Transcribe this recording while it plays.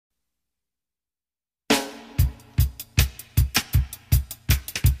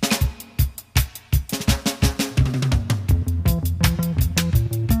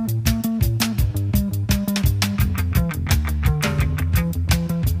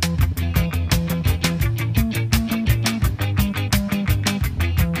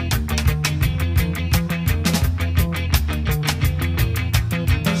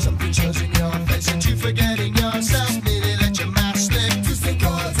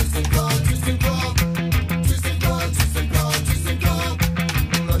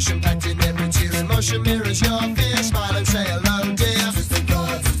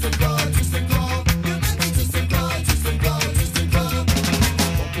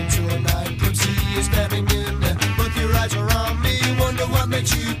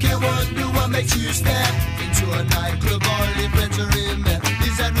makes you care? Wonder what makes you step into a nightclub? All your friends are in there.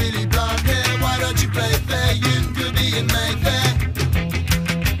 Is that really blonde hair? Why don't you play fair? You could be in Mayfair.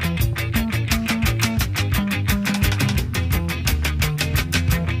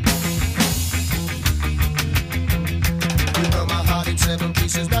 You know my heart in 7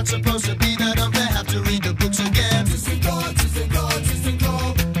 pieces. Not supposed to be that unfair. Have to read the books again. Distant chord, distant chord, distant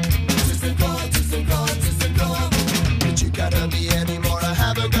chord. Distant chord, distant chord, distant chord. But you gotta be anymore. I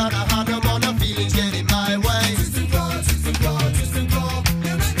haven't got a heart no more. No feelings get in my way. Distant chord, distant chord, distant chord.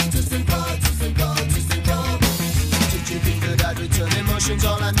 You make me distant chord, distant chord, distant chord. Did you think that I'd return emotions?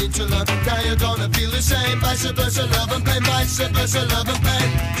 All I need to learn. Now you're gonna feel the same. Vice versa, love and pain. Vice versa, love and pain.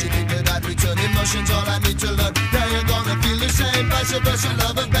 Did you think that I'd return emotions? All I need to learn. Now you're gonna feel the same. Vice versa,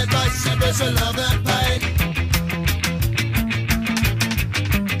 love and pain. Vice versa, love and pain.